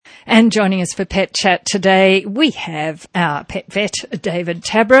And joining us for Pet Chat today, we have our pet vet, David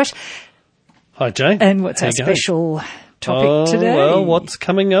Tabrett. Hi, Jane. And what's our special topic today? Well, what's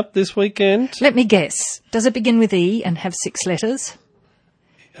coming up this weekend? Let me guess. Does it begin with E and have 6 letters?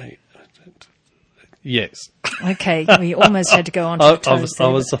 Yes. Okay, we almost had to go on to I was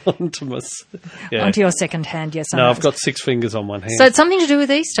on to onto your second hand, yes. No, I've got 6 fingers on one hand. So it's something to do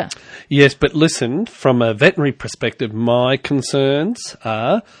with Easter? Yes, but listen, from a veterinary perspective, my concerns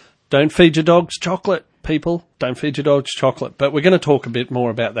are don't feed your dogs chocolate, people. Don't feed your dogs chocolate. But we're going to talk a bit more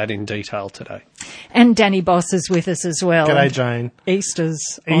about that in detail today. And Danny Boss is with us as well. G'day, Jane. Easter's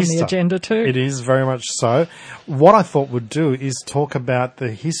on the agenda too. It is, very much so. What I thought we'd do is talk about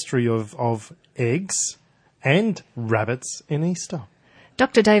the history of eggs and rabbits in Easter.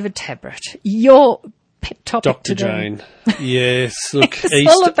 Dr. David Tabrett, your pet topic Dr. today. Jane. Yes, look, it's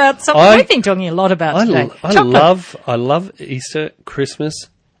Easter. all about something I've been talking a lot about today. I love Easter, Christmas.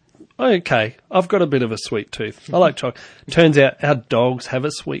 Okay, I've got a bit of a sweet tooth. I like chocolate. Turns out our dogs have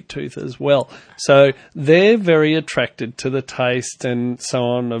a sweet tooth as well. So they're very attracted to the taste and so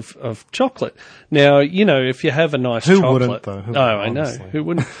on of chocolate. Now, you know, if you have a nice chocolate... Who wouldn't, though? I know. Who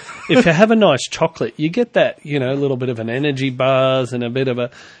wouldn't? If you have a nice chocolate, you get that, you know, a little bit of an energy buzz and a bit of a...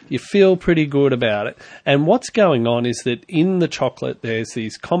 You feel pretty good about it. And what's going on is that in the chocolate, there's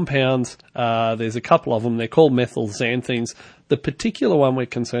these compounds. There's a couple of them. They're called methylxanthines. The particular one we're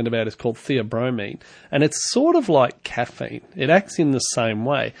concerned about is called theobromine, and it's sort of like caffeine. It acts in the same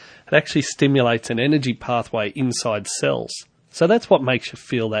way. It actually stimulates an energy pathway inside cells. So that's what makes you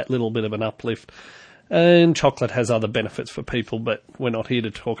feel that little bit of an uplift. And chocolate has other benefits for people, but we're not here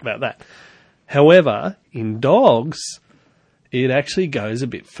to talk about that. However, in dogs, it actually goes a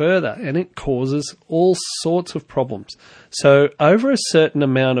bit further, and it causes all sorts of problems. So over a certain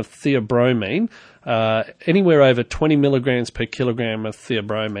amount of theobromine, anywhere over 20 milligrams per kilogram of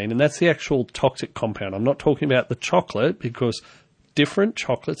theobromine, and that's the actual toxic compound. I'm not talking about the chocolate because different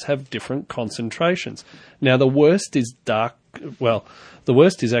chocolates have different concentrations. Now, the worst is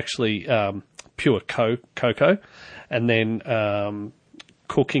actually pure cocoa, and then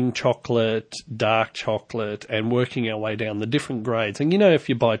cooking chocolate, dark chocolate, and working our way down the different grades. And, you know, if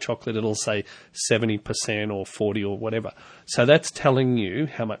you buy chocolate, it'll say 70% or 40 or whatever. So that's telling you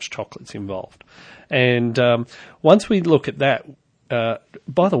how much chocolate's involved. And once we look at that,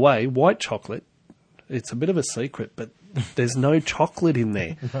 by the way, white chocolate, it's a bit of a secret, but there's no chocolate in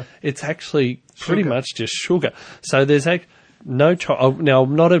there. It's actually pretty much just sugar. So there's no chocolate. Now,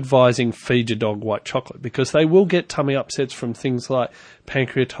 I'm not advising feed your dog white chocolate because they will get tummy upsets from things like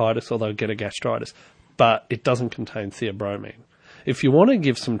pancreatitis or they'll get a gastritis, but it doesn't contain theobromine. If you want to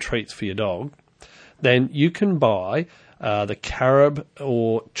give some treats for your dog, then you can buy the carob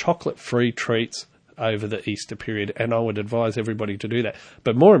or chocolate-free treats over the Easter period, and I would advise everybody to do that.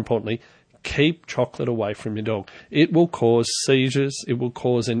 But more importantly, keep chocolate away from your dog. It will cause seizures. It will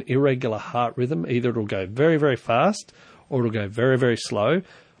cause an irregular heart rhythm. Either it'll go very, very fast or it'll go very, very slow,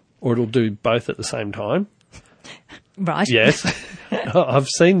 or it'll do both at the same time. Right. Yes. I've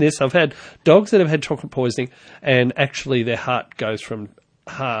seen this. I've had dogs that have had chocolate poisoning, and actually their heart goes from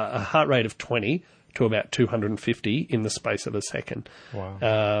a heart rate of 20 to about 250 in the space of a second.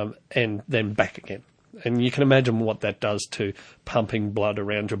 Wow. And then back again. And you can imagine what that does to pumping blood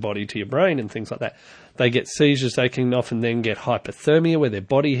around your body to your brain and things like that. They get seizures. They can often then get hypothermia where their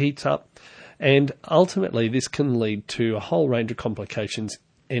body heats up. And ultimately, this can lead to a whole range of complications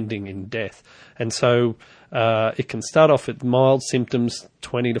ending in death. And so it can start off with mild symptoms,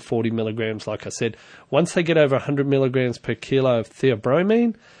 20 to 40 milligrams, like I said. Once they get over 100 milligrams per kilo of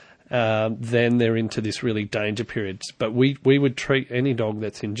theobromine, then they're into this really danger period. But we would treat any dog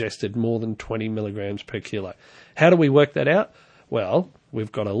that's ingested more than 20 milligrams per kilo. How do we work that out? Well,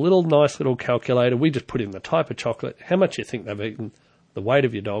 we've got a nice little calculator. We just put in the type of chocolate, how much you think they've eaten, the weight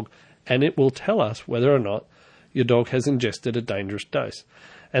of your dog, and it will tell us whether or not your dog has ingested a dangerous dose.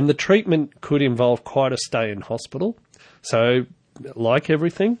 And the treatment could involve quite a stay in hospital. So, like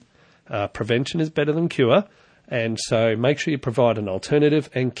everything, prevention is better than cure. And so make sure you provide an alternative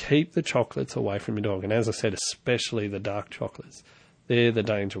and keep the chocolates away from your dog. And as I said, especially the dark chocolates. They're the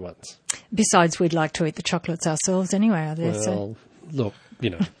danger ones. Besides, we'd like to eat the chocolates ourselves anyway, are there? Well, look,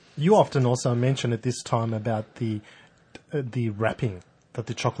 you know. You often also mention at this time about the wrapping that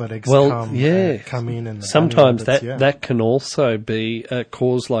the chocolate eggs come in. And sometimes that can also be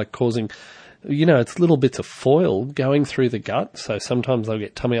causing, you know, it's little bits of foil going through the gut. So sometimes they'll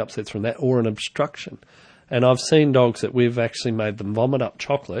get tummy upsets from that or an obstruction. And I've seen dogs that we've actually made them vomit up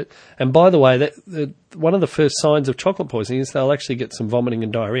chocolate. And by the way, one of the first signs of chocolate poisoning is they'll actually get some vomiting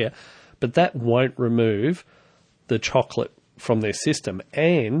and diarrhea, but that won't remove the chocolate from their system.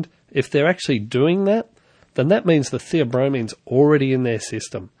 And if they're actually doing that, then that means the theobromine already in their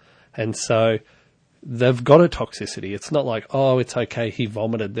system. And so they've got a toxicity. It's not like, oh, it's okay, he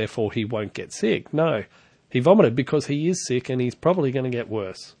vomited, therefore he won't get sick. No, he vomited because he is sick and he's probably going to get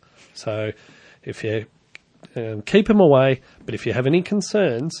worse. So if you keep him away, but if you have any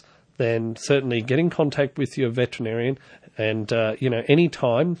concerns, then certainly get in contact with your veterinarian and, any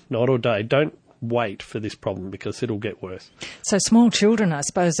time, night or day. Don't wait for this problem because it'll get worse. So small children, I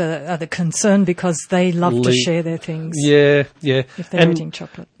suppose, are the concern because they love to share their things. Yeah. If they're eating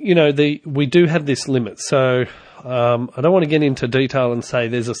chocolate. We do have this limit. So I don't want to get into detail and say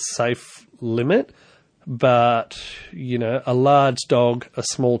there's a safe limit, but, a large dog, a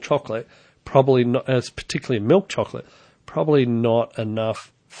small chocolate, probably not, particularly milk chocolate, probably not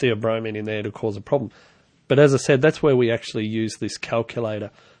enough theobromine in there to cause a problem. But as I said, that's where we actually use this calculator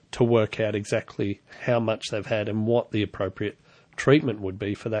to work out exactly how much they've had and what the appropriate treatment would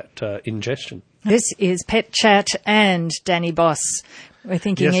be for that ingestion. This is Pet Chat and Danny Boss. We're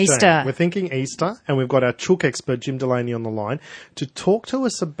thinking Yes, Easter. Jane, we're thinking Easter, and we've got our chook expert, Jim Delaney, on the line to talk to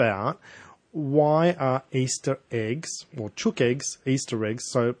us about why are Easter eggs, or chook eggs, Easter eggs,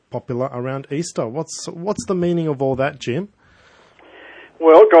 so popular around Easter. What's the meaning of all that, Jim?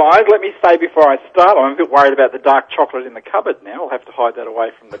 Well, guys, let me say before I start, I'm a bit worried about the dark chocolate in the cupboard now. I'll have to hide that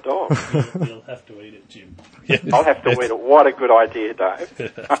away from the dog. You'll have to eat it, Jim. I'll have to eat it. What a good idea,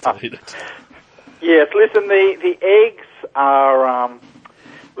 Dave. Have to eat it. Yes, listen, the eggs are...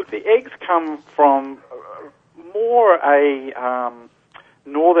 the eggs come from more a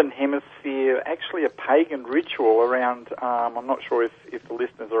northern hemisphere, actually a pagan ritual around... I'm not sure if the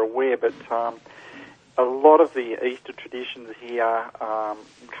listeners are aware, but... a lot of the Easter traditions here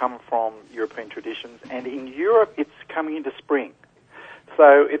come from European traditions, and in Europe it's coming into spring.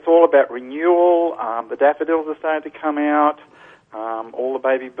 So it's all about renewal. The daffodils are starting to come out. All the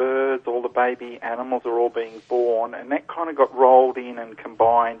baby birds, all the baby animals are all being born, and that kind of got rolled in and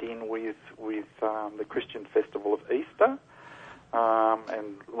combined in with the Christian festival of Easter.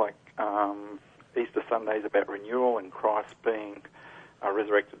 Easter Sunday is about renewal and Christ being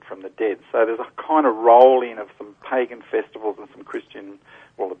resurrected from the dead. So there's a kind of roll-in of some pagan festivals and some Christian,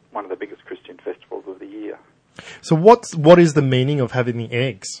 one of the biggest Christian festivals of the year. So what is the meaning of having the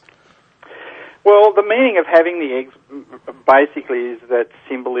eggs? Well, the meaning of having the eggs basically is that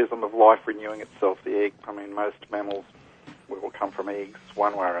symbolism of life renewing itself. The egg, most mammals will come from eggs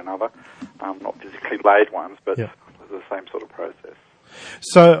one way or another, not physically laid ones, but Yeah. the same sort of process.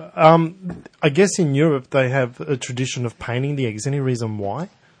 So I guess in Europe they have a tradition of painting the eggs. Any reason why?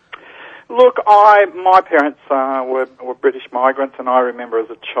 Look, my parents were British migrants, and I remember as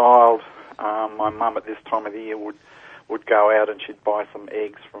a child, my mum at this time of the year would go out and she'd buy some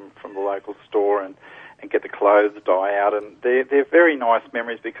eggs from the local store and get the clothes dye out, and they're very nice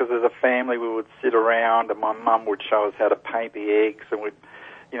memories because as a family we would sit around and my mum would show us how to paint the eggs, and we'd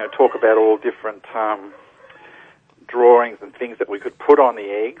talk about all different drawings and things that we could put on the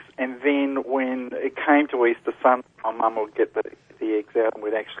eggs. And then when it came to Easter Sunday, my mum would get the eggs out, and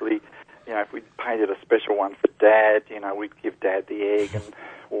we'd actually, if we painted a special one for Dad, we'd give Dad the egg,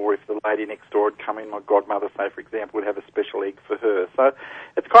 or if the lady next door had come in, my godmother, say, for example, would have a special egg for her. So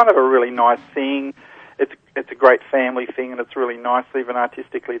it's kind of a really nice thing. It's a great family thing, and it's really nice, even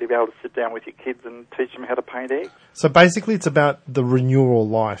artistically, to be able to sit down with your kids and teach them how to paint eggs. So basically it's about the renewal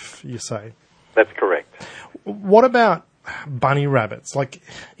life, you say? That's correct. What about bunny rabbits? Like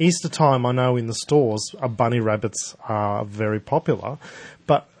Easter time, I know in the stores, bunny rabbits are very popular,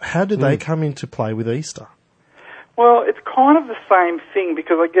 but how do they come into play with Easter? Well, it's kind of the same thing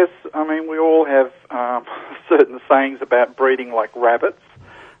because I guess, we all have certain sayings about breeding like rabbits.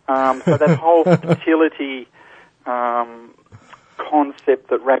 So that whole fertility concept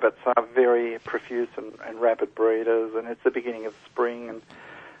that rabbits are very profuse and rapid breeders, and it's the beginning of spring, and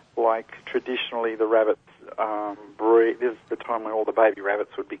traditionally the rabbits breed. This is the time when all the baby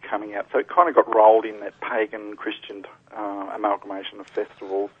rabbits would be coming out. So it kind of got rolled in that pagan Christian amalgamation of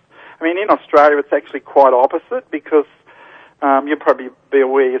festivals. In Australia it's actually quite opposite because you'll probably be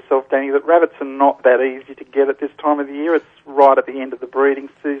aware yourself, Danny, that rabbits are not that easy to get at this time of the year. It's right at the end of the breeding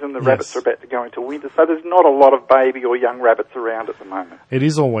season. The rabbits are about to go into winter, so there's not a lot of baby or young rabbits around at the moment. It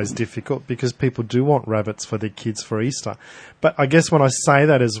is always difficult because people do want rabbits for their kids for Easter. But I guess when I say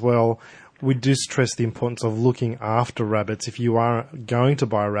that as well, we do stress the importance of looking after rabbits. If you are going to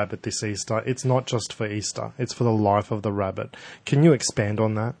buy a rabbit this Easter, it's not just for Easter, it's for the life of the rabbit. Can you expand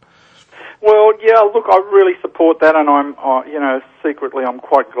on that? Well, yeah, look, I really support that, and secretly I'm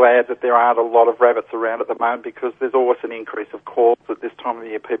quite glad that there aren't a lot of rabbits around at the moment because there's always an increase of calls at this time of the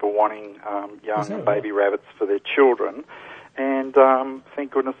year, people wanting young baby rabbits for their children. And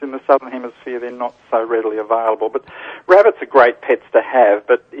thank goodness in the southern hemisphere they're not so readily available. But rabbits are great pets to have,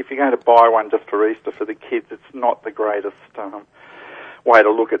 but if you're going to buy one just for Easter for the kids, it's not the greatest way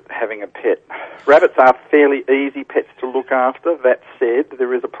to look at having a pet. Rabbits are fairly easy pets to look after. That said,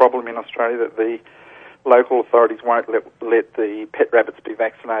 there is a problem in Australia that the local authorities won't let the pet rabbits be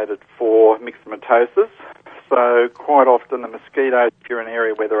vaccinated for myxomatosis. So quite often the mosquitoes, if you're in an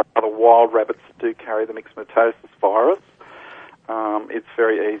area where there are other wild rabbits that do carry the myxomatosis virus, it's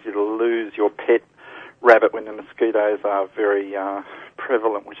very easy to lose your pet rabbit when the mosquitoes are very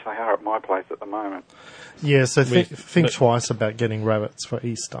prevalent, which they are at my place at the moment. Yeah, so think twice about getting rabbits for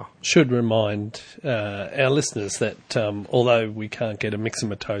Easter. Should remind our listeners that although we can't get a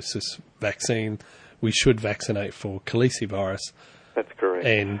myxomatosis vaccine, we should vaccinate for calicivirus. That's correct.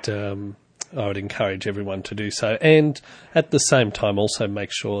 And I would encourage everyone to do so. And at the same time, also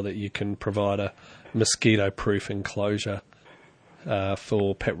make sure that you can provide a mosquito-proof enclosure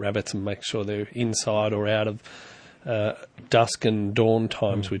for pet rabbits and make sure they're inside or out of dusk and dawn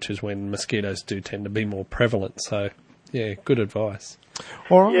times, which is when mosquitoes do tend to be more prevalent. So, yeah, good advice.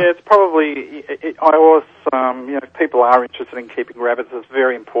 All right. Yeah, it's probably, I always, if people are interested in keeping rabbits, it's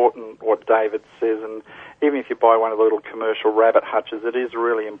very important what David says, and even if you buy one of the little commercial rabbit hutches, it is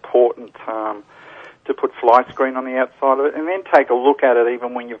really important to put fly screen on the outside of it, and then take a look at it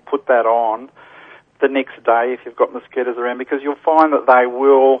even when you've put that on the next day if you've got mosquitoes around, because you'll find that they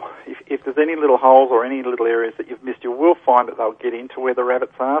will, if there's any little holes or any little areas that you've missed, you will find that they'll get into where the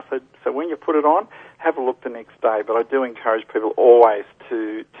rabbits are. So when you put it on, have a look the next day. But I do encourage people always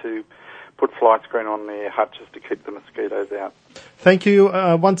to put fly screen on their hutches to keep the mosquitoes out. Thank you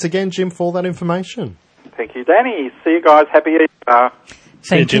once again, Jim, for all that information. Thank you, Danny. See you guys. Happy Easter.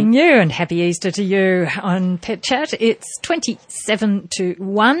 Thanking you, and happy Easter to you on Pet Chat. It's 27 to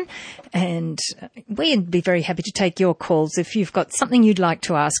 1, and we'd be very happy to take your calls. If you've got something you'd like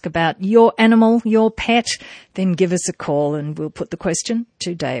to ask about your animal, your pet, then give us a call and we'll put the question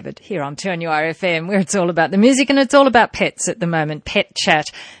to David here on 2NURFM, where it's all about the music and it's all about pets at the moment, Pet Chat.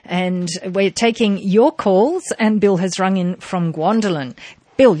 And we're taking your calls, and Bill has rung in from Gwandolin.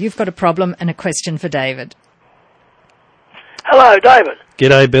 Bill, you've got a problem and a question for David. Hello, David.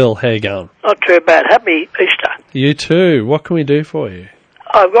 G'day, Bill. How you going? Not too bad. Happy Easter. You too. What can we do for you?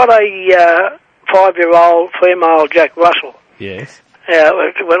 I've got a 5-year-old female Jack Russell. Yes.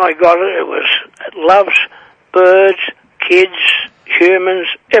 When I got it loves birds, kids, humans,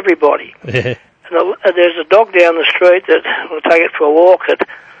 everybody. Yeah. And there's a dog down the street that will take it for a walk that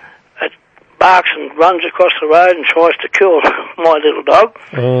barks and runs across the road and tries to kill my little dog.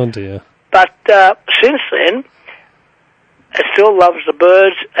 Oh, dear. But since then, it still loves the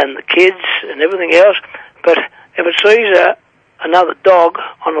birds and the kids and everything else, but if it sees another dog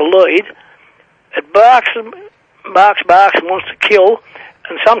on a lead, it barks and wants to kill,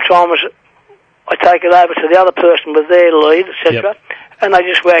 and sometimes I take it over to the other person with their lead, etc., Yep. and they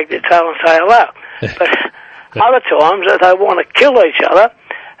just wag their tail and say hello. But other times they want to kill each other,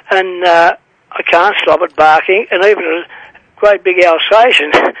 and I can't stop it barking, and even a great big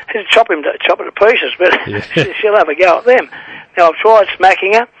Alsatian, chop it to pieces, but she'll have a go at them. Now, I've tried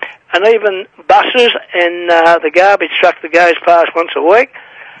smacking her, and even buses and the garbage truck that goes past once a week,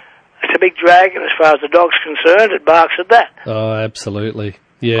 it's a big drag, and as far as the dog's concerned, it barks at that. Oh, absolutely.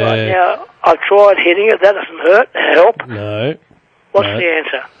 Yeah. Right, now, I've tried hitting it, that doesn't help. No. What's the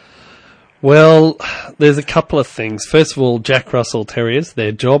answer? Well, there's a couple of things. First of all, Jack Russell Terriers,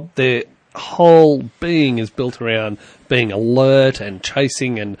 their whole being is built around being alert and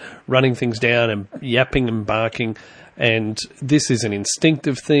chasing and running things down and yapping and barking, and this is an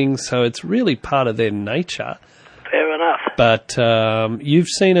instinctive thing, so it's really part of their nature. Fair enough. But you've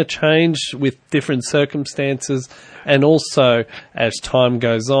seen a change with different circumstances, and also as time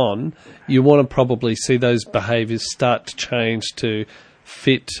goes on, you want to probably see those behaviours start to change to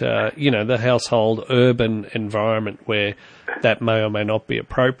fit, the household urban environment where that may or may not be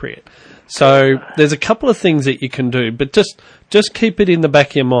appropriate. So there's a couple of things that you can do, but just keep it in the back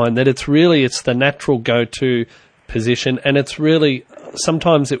of your mind that it's the natural go-to position, and it's really,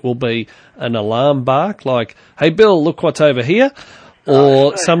 sometimes it will be an alarm bark like, hey Bill, look what's over here,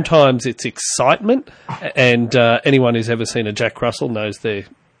 or sometimes it's excitement, and anyone who's ever seen a Jack Russell knows they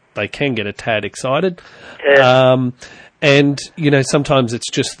can get a tad excited. Yeah. And, sometimes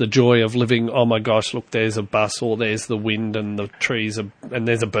it's just the joy of living, oh my gosh, look, there's a bus, or there's the wind and the trees, and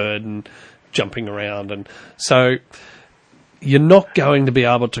there's a bird and jumping around. And so you're not going to be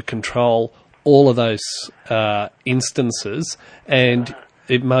able to control all of those instances, and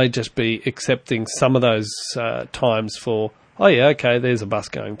it may just be accepting some of those times for, oh yeah, okay, there's a bus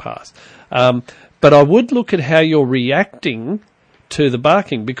going past. But I would look at how you're reacting to the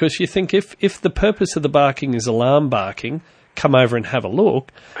barking, because you think if the purpose of the barking is alarm barking, come over and have a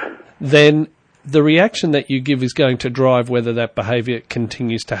look, then the reaction that you give is going to drive whether that behaviour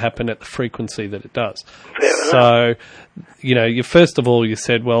continues to happen at the frequency that it does. So, you first of all, you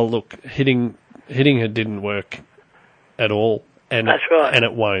said, well, look, hitting her didn't work at all. And That's right. And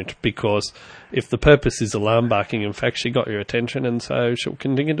it won't, because if the purpose is alarm barking, in fact, she got your attention, and so she'll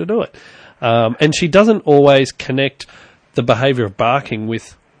continue to do it. And she doesn't always connect the behaviour of barking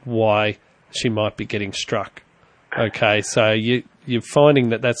with why she might be getting struck. Okay, so you're finding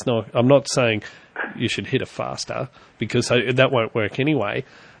that's not... I'm not saying you should hit her faster, because that won't work anyway.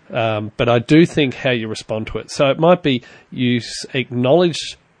 But I do think how you respond to it. So it might be you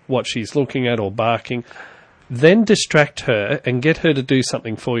acknowledge what she's looking at or barking, then distract her and get her to do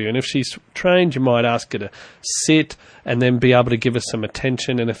something for you. And if she's trained, you might ask her to sit and then be able to give her some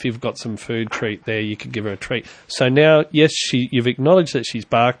attention. And if you've got some food treat there, you could give her a treat. So now, yes, you've acknowledged that she's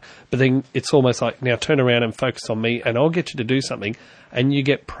barked, but then it's almost like, now turn around and focus on me and I'll get you to do something. And you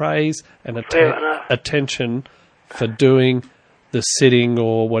get praise and attention for doing the sitting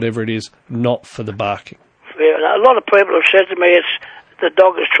or whatever it is, not for the barking. A lot of people have said to me, the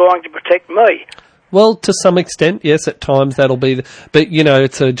dog is trying to protect me. Well, to some extent, yes, at times that'll be... but,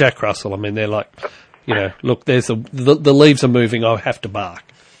 it's a Jack Russell. I mean, they're like, look, there's the leaves are moving, I have to bark.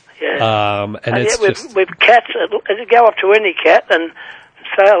 Yeah. And it's just... With cats, as you go up to any cat and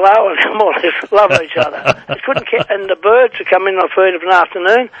say hello and more or less love each other. And the birds who come in on feed of an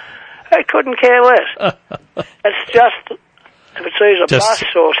afternoon, they couldn't care less. It's just, if it sees a bus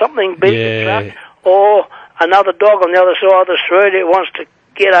or something big, truck, or another dog on the other side of the street, it wants to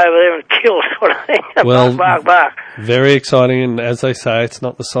get over there and kill sort of thing. Well, bark. Very exciting, and as they say, it's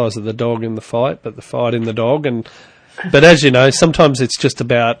not the size of the dog in the fight, but the fight in the dog. But as you know, sometimes it's just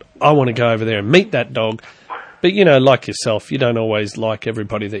about, I want to go over there and meet that dog. But, like yourself, you don't always like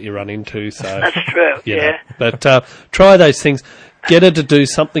everybody that you run into. So that's true, yeah. But try those things. Get her to do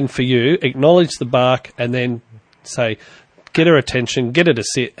something for you, acknowledge the bark, and then say, get her attention, get her to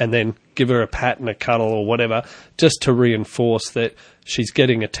sit, and then give her a pat and a cuddle or whatever, just to reinforce that she's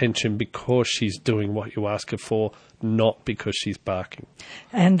getting attention because she's doing what you ask her for, not because she's barking.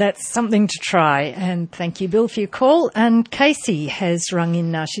 And that's something to try. And thank you, Bill, for your call. And Casey has rung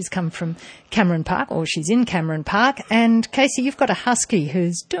in now. She's come from Cameron Park, or she's in Cameron Park. And Casey, you've got a husky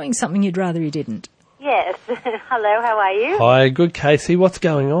who's doing something you'd rather he didn't. Yes. Hello, how are you? Hi, good, Casey. What's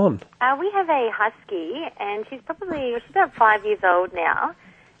going on? We have a husky, and she's about 5 years old now.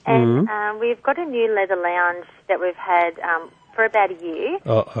 And we've got a new leather lounge that we've had for about a year.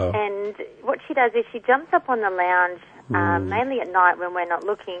 Uh-oh. And what she does is she jumps up on the lounge, mainly at night when we're not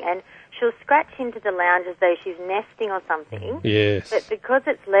looking, and she'll scratch into the lounge as though she's nesting or something. Yes. But because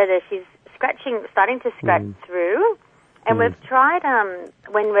it's leather, she's starting to scratch through. And we've tried,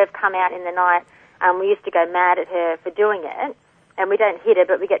 when we've come out in the night, we used to go mad at her for doing it. And we don't hit her,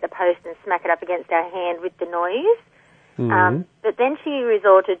 but we get the post and smack it up against our hand with the noise. But then she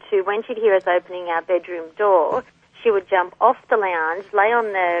resorted to, when she'd hear us opening our bedroom door, she would jump off the lounge, lay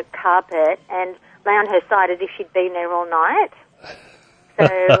on the carpet, and lay on her side as if she'd been there all night.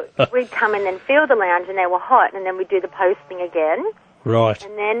 So we'd come in and feel the lounge, and they were hot, and then we'd do the posting again. Right.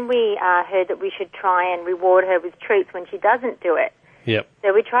 And then we heard that we should try and reward her with treats when she doesn't do it. Yep.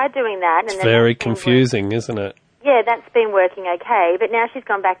 So we tried doing that. It's very confusing, isn't it? Yeah, that's been working okay, but now she's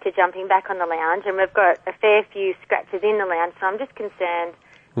gone back to jumping back on the lounge, and we've got a fair few scratches in the lounge, so I'm just concerned,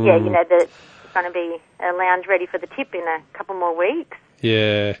 that it's going to be a lounge ready for the tip in a couple more weeks.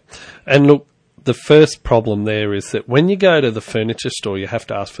 Yeah. And look, the first problem there is that when you go to the furniture store, you have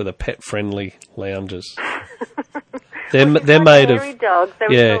to ask for the pet-friendly lounges. they're made of... dogs.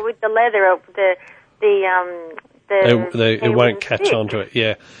 They're with the leather, it won't catch onto it,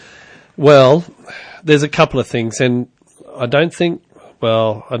 yeah. Well, there's a couple of things, and I don't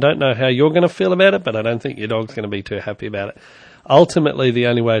know how you're going to feel about it, but I don't think your dog's going to be too happy about it. Ultimately, the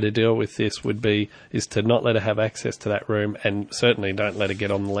only way to deal with this is to not let her have access to that room, and certainly don't let her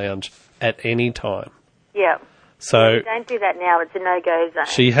get on the lounge at any time. Yeah. So don't do that now. It's a no-go zone.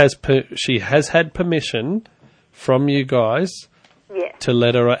 She has had permission from you guys to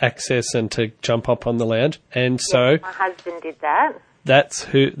let her access and to jump up on the lounge, and so my husband did that. That's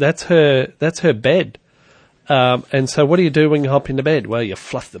her bed. And so what do you do when you hop into bed? Well, you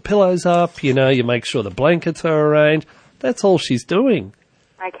fluff the pillows up, you make sure the blankets are arranged. That's all she's doing.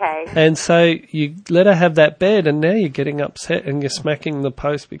 Okay. And so you let her have that bed, and now you're getting upset and you're smacking the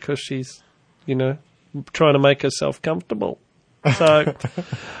post because she's, trying to make herself comfortable. So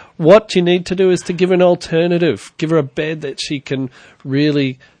what you need to do is to give her an alternative. Give her a bed that she can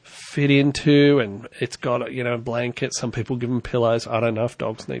really fit into, and it's got a blanket. Some people give them pillows. I don't know if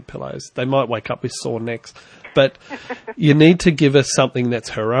dogs need pillows. They might wake up with sore necks, but you need to give her something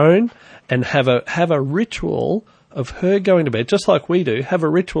that's her own, and have a ritual of her going to bed, just like we do. Have a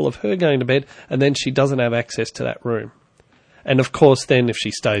ritual of her going to bed, and then she doesn't have access to that room. And of course, then if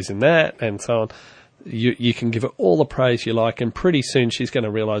she stays in that and so on, you can give her all the praise you like, and pretty soon she's going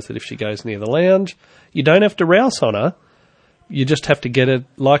to realise that if she goes near the lounge, you don't have to rouse on her. You just have to get her,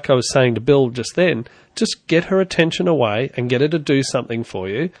 like I was saying to Bill just then, just get her attention away and get her to do something for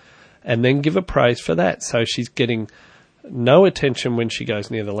you, and then give her praise for that. So she's getting no attention when she goes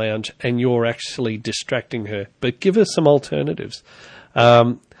near the lounge, and you're actually distracting her. But give her some alternatives.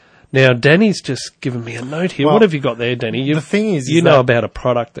 Now, Danny's just given me a note here. Well, what have you got there, Danny? The thing is, you know about a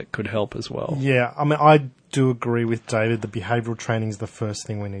product that could help as well. Yeah, I mean, I do agree with David. The behavioural training is the first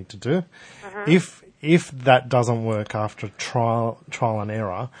thing we need to do. If that doesn't work after trial and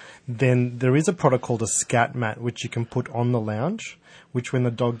error, then there is a product called a scat mat which you can put on the lounge, which when the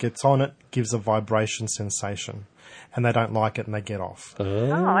dog gets on it gives a vibration sensation, and they don't like it and they get off. Oh,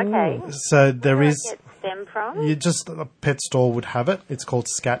 okay. So there Where is. does it stem from? You just a pet store would have it. It's called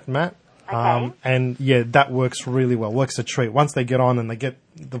Scat Mat. Okay. And yeah, that works really well. Works a treat. Once they get on and they get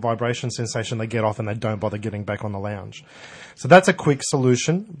the vibration sensation, they get off and they don't bother getting back on the lounge. So that's a quick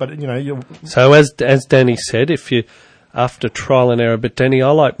solution. But So as Danny said, if you after trial and error, but Danny,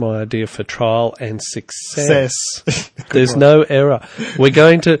 I like my idea for trial and success. There's no error. We're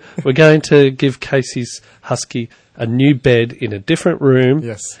going to give Casey's husky a new bed in a different room.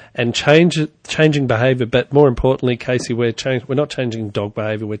 Yes. And changing behaviour, but more importantly, Casey, we're not changing dog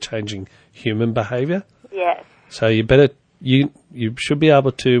behaviour, we're changing human behaviour. Yes. So you should be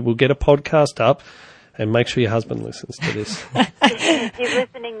able to, we'll get a podcast up, and make sure your husband listens to this. He's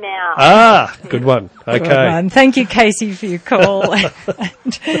listening now. Ah, good one. Okay. Good one. Thank you, Casey, for your call.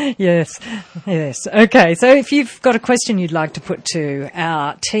 Yes. Okay, so if you've got a question you'd like to put to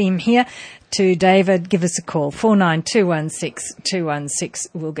our team here, to David, give us a call, 49216216.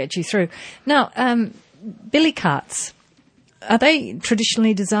 We'll get you through. Now, billy carts, are they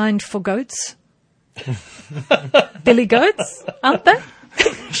traditionally designed for goats? Billy goats, aren't they?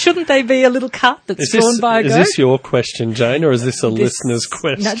 Shouldn't they be a little cart that's drawn by a goat? Is this your question, Jane, or is this a listener's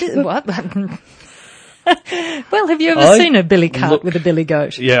question? No, what? Well, have you ever seen a billy cart with a billy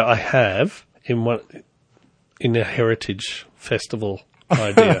goat? Yeah, I have in a heritage festival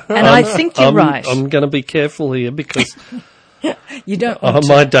idea. And I think you're right. I'm going to be careful here because you don't want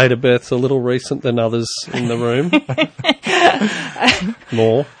my date of birth's a little recent than others in the room.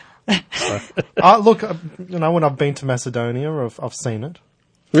 More. Look, when I've been to Macedonia, I've seen it.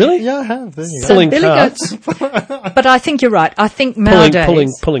 Really? Yeah, I have. There you go. Pulling billy carts. But I think you're right. I think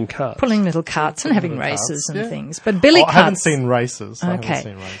nowadays pulling carts. pulling little carts and having Carts, races and yeah. things. But billy carts. I haven't seen races.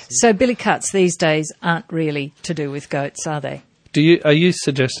 Okay. So billy carts these days aren't really to do with goats, are they? Are you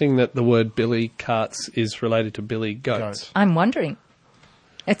suggesting that the word billy carts is related to billy goats? I'm wondering.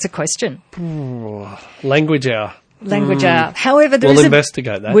 It's a question. Language hour. Language hour. However, we'll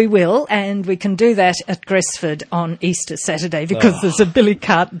investigate that. We will, and we can do that at Gresford on Easter Saturday because there's a billy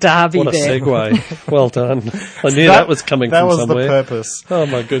cart derby what a there. segue. Well done. I knew that was coming from somewhere. That was the purpose. Oh,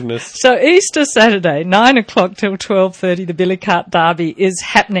 my goodness. So Easter Saturday, 9 o'clock till 12:30, the billy cart derby is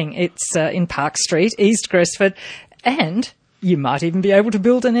happening. It's in Park Street, East Gresford, and you might even be able to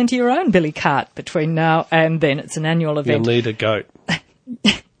build and enter your own billy cart between now and then. It's an annual event. You'll need a goat.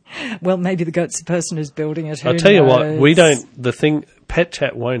 Well, maybe the goat's the person who's building it. I'll tell you what, Pet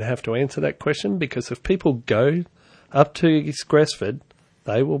Chat won't have to answer that question because if people go up to East Gresford,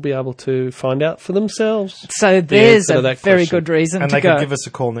 they will be able to find out for themselves. So there's a very good reason and to they go. can give us a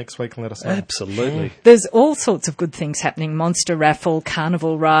call next week and let us know. Absolutely. There's all sorts of good things happening. Monster raffle,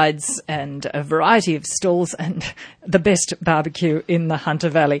 carnival rides, and a variety of stalls, and the best barbecue in the Hunter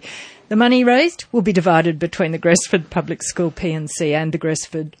Valley. The money raised will be divided between the Gresford Public School P&C and the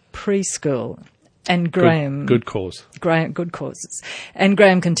Gresford Preschool. And Graham... Good cause. Graham, good causes. And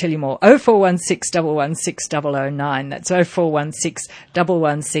Graham can tell you more. 0416 116 009. That's 0416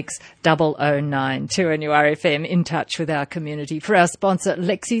 116 009. 2NURFM in touch with our community for our sponsor,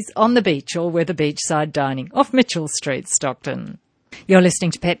 Lexi's On the Beach, all-weather beachside dining off Mitchell Street, Stockton. You're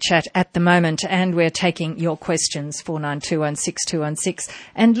listening to Pet Chat at the moment, and we're taking your questions, 49216216.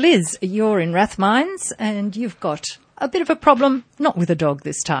 And Liz, you're in Rathmines, and you've got a bit of a problem, not with a dog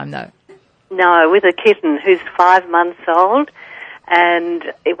this time, though. No, with a kitten who's 5 months old, and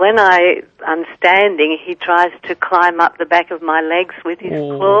when I'm standing, he tries to climb up the back of my legs with his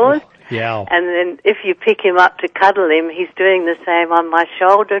claws. Yeah. And then if you pick him up to cuddle him, he's doing the same on my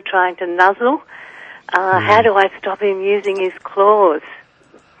shoulder, trying to nuzzle. How do I stop him using his claws?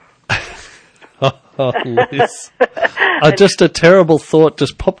 Oh, Liz. Just a terrible thought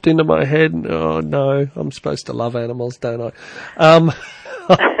just popped into my head. Oh, no, I'm supposed to love animals, don't I?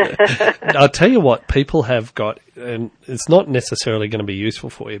 I'll tell you what people have got, and it's not necessarily going to be useful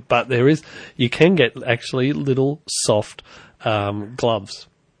for you, but you can get actually little soft gloves.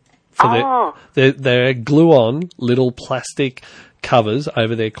 They're glue-on little plastic covers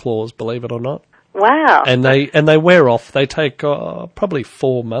over their claws, believe it or not. Wow. And they wear off. They take probably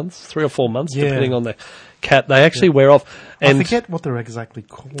 4 months, 3 or 4 months, depending on the cat. They actually wear off. And I forget what they're exactly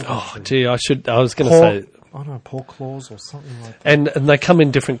called. Oh, gee, I was going to say... I don't know, paw claws or something like that. And they come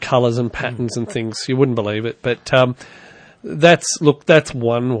in different colours and patterns and things. You wouldn't believe it. But that's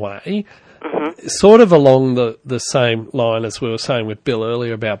one way. Mm-hmm. Sort of along the same line as we were saying with Bill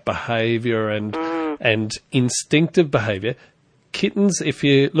earlier about behaviour and instinctive behaviour. Kittens, if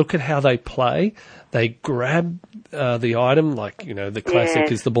you look at how they play, they grab the item, like, the classic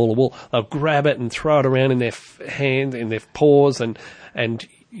is the ball of wool. They'll grab it and throw it around in their hand, in their paws, and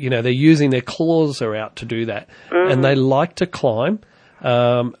they're using their claws are out to do that. Mm-hmm. And they like to climb.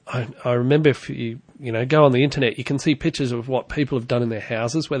 I remember if you go on the internet, you can see pictures of what people have done in their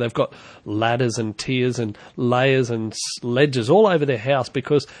houses where they've got ladders and tiers and layers and ledges all over their house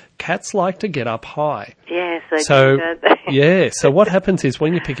because cats like to get up high. Yes, they do, don't they? Yeah, so what happens is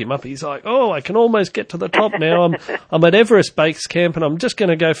when you pick him up, he's like, oh, I can almost get to the top now. I'm at Everest Base Camp and I'm just going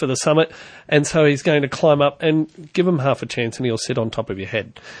to go for the summit. And so he's going to climb up and give him half a chance and he'll sit on top of your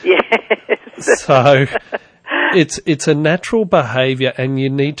head. Yes. So it's a natural behaviour and you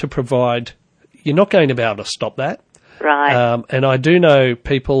need to provide... You're not going to be able to stop that. Right. And I do know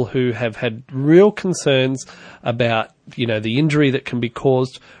people who have had real concerns about, the injury that can be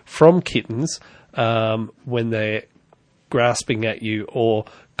caused from kittens when they're grasping at you or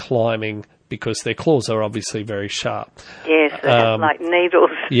climbing because their claws are obviously very sharp. Yes, they're like needles.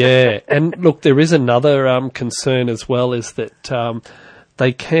 Yeah. And look, there is another concern as well is that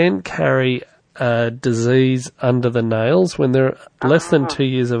they can carry disease under the nails when they're less than 2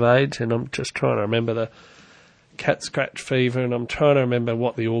 years of age, and I'm just trying to remember the cat scratch fever, and I'm trying to remember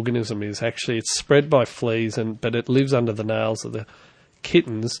what the organism is. Actually, it's spread by fleas, but it lives under the nails of the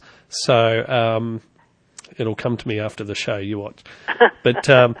kittens, so it'll come to me after the show, you watch. But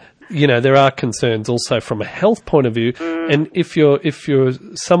there are concerns also from a health point of view, and if you're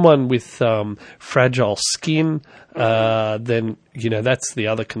someone with fragile skin, then that's the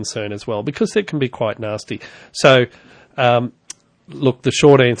other concern as well, because it can be quite nasty. So, look, the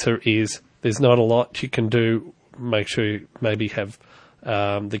short answer is there's not a lot you can do. Make sure you maybe have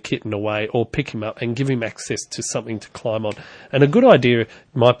the kitten away or pick him up and give him access to something to climb on. And a good idea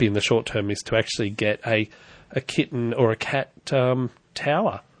might be in the short term is to actually get a kitten or a cat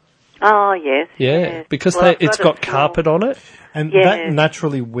tower. Oh, yes. Yeah, yes. because Well, it's got carpet on it. And Yes. that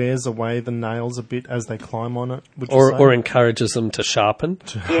naturally wears away the nails a bit as they climb on it, would you say? Or encourages them to sharpen.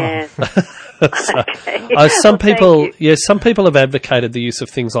 Yes. Some people, thank you. some people have advocated the use of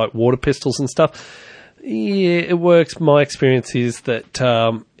things like water pistols and stuff. Yeah, it works. My experience is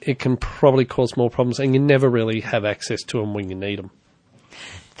that it can probably cause more problems, and you never really have access to them when you need them.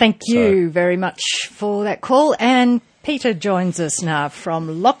 Thank you very much for that call. And Peter joins us now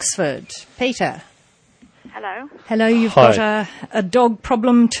from Loxford. Peter. Hello. Hello, you've Hi. got a dog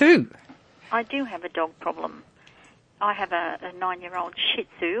problem too. I do have a dog problem. I have a 9-year-old Shih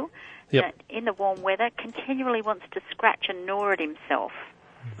Tzu Yep. that in the warm weather continually wants to scratch and gnaw at himself.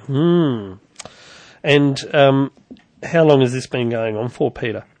 And how long has this been going on for,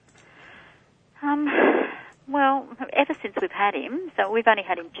 Peter? Well, ever since we've had him, so we've only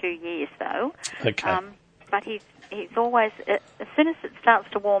had him 2 years though. Okay. But he's always, as soon as it starts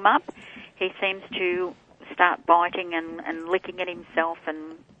to warm up, he seems to start biting and licking at himself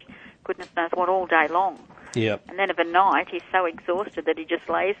and goodness knows what all day long. Yep. And then of a night, he's so exhausted that he just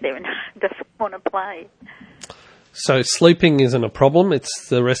lays there and doesn't want to play. So sleeping isn't a problem, it's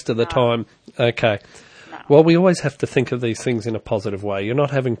the rest of the time. Okay. No. Well, we always have to think of these things in a positive way. You're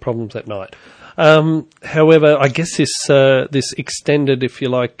not having problems at night. However, I guess this extended, if you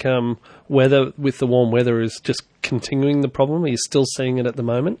like, weather with the warm weather is just continuing the problem. Are you still seeing it at the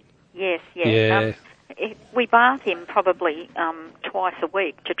moment? Yes. Yeah. We bath him probably twice a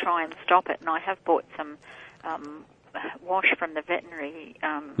week to try and stop it, and I have bought some wash from the veterinary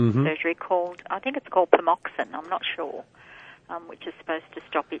surgery I think it's called Pomoxin, I'm not sure, which is supposed to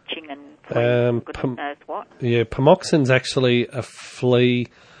stop itching and fleas, goodness knows what. Yeah, Pomoxin's actually a flea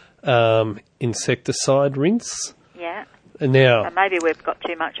insecticide rinse. Yeah. And now, Maybe we've got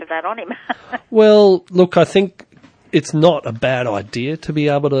too much of that on him. well, look, I think it's not a bad idea to be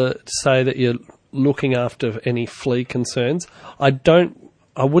able to say that you're looking after any flea concerns. I don't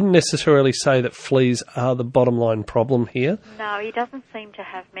I wouldn't necessarily say that fleas are the bottom line problem here. No, he doesn't seem to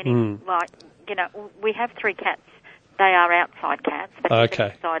have many, we have 3 cats. They are outside cats, but he's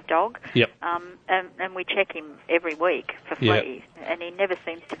an inside dog. Yep. And we check him every week for fleas, and he never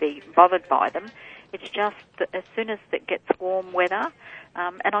seems to be bothered by them. It's just that as soon as it gets warm weather,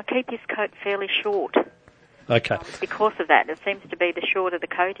 and I keep his coat fairly short. Okay. Because of that, it seems to be the shorter the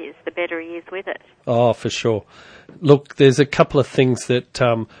coat is, the better he is with it. Oh, for sure. Look, there's a couple of things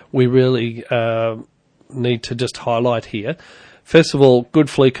that we really need to just highlight here. First of all, good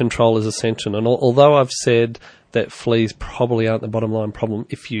flea control is essential. And although I've said that fleas probably aren't the bottom line problem,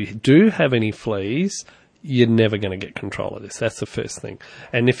 if you do have any fleas, you're never going to get control of this. That's the first thing.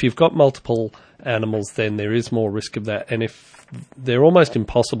 And if you've got multiple animals, then there is more risk of that. And if they're almost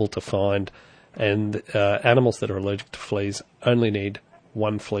impossible to find, and animals that are allergic to fleas only need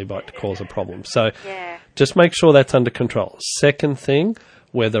one flea bite to cause a problem. So just make sure that's under control. Second thing,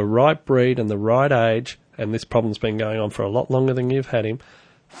 we're the right breed and the right age, and this problem's been going on for a lot longer than you've had him,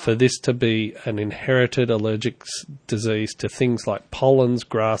 for this to be an inherited allergic disease to things like pollens,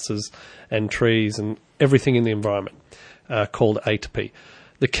 grasses and trees and everything in the environment, called atopy.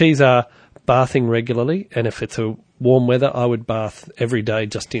 The keys are bathing regularly, and if it's a warm weather, I would bath every day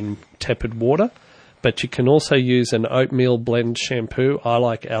just in tepid water. But you can also use an oatmeal blend shampoo. I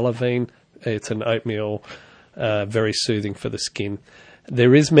like Alavine. It's an oatmeal, very soothing for the skin.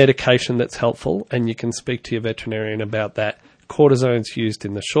 There is medication that's helpful, and you can speak to your veterinarian about that. Cortisone's used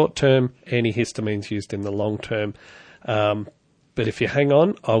in the short term, antihistamine's used in the long term. But if you hang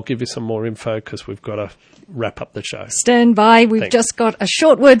on, I'll give you some more info because we've got to wrap up the show. Stand by. We've just got a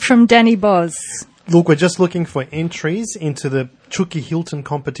short word from Danny Boz. Look, we're just looking for entries into the Chucky Hilton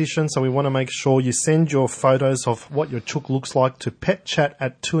competition, so we want to make sure you send your photos of what your chook looks like to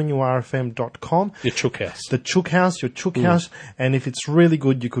petchat@2NURFM.com. Your chook house. The chook house, your chook house, and if it's really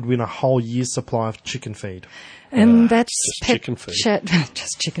good, you could win a whole year's supply of chicken feed. And that's just Pet chicken feed. Chat,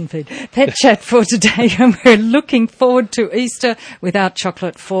 just chicken feed. Pet Chat for today, and we're looking forward to Easter with our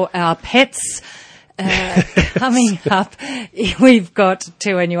chocolate for our pets. Coming up, we've got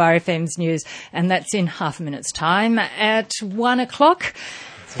 2NURFM's news, and that's in half a minute's time at 1 o'clock.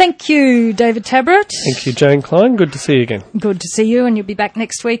 Thank you, David Tabrett. Thank you, Jane Klein. Good to see you again. Good to see you, and you'll be back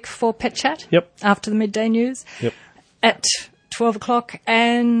next week for Pet Chat? Yep. After the midday news? Yep. At 12 o'clock,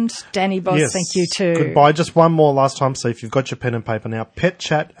 and Danny Boz, Yes. thank you too. Goodbye. Just one more last time, so if you've got your pen and paper now,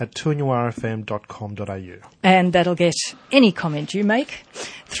 petchat@2NURFM.com.au. And that'll get any comment you make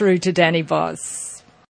through to Danny Boz.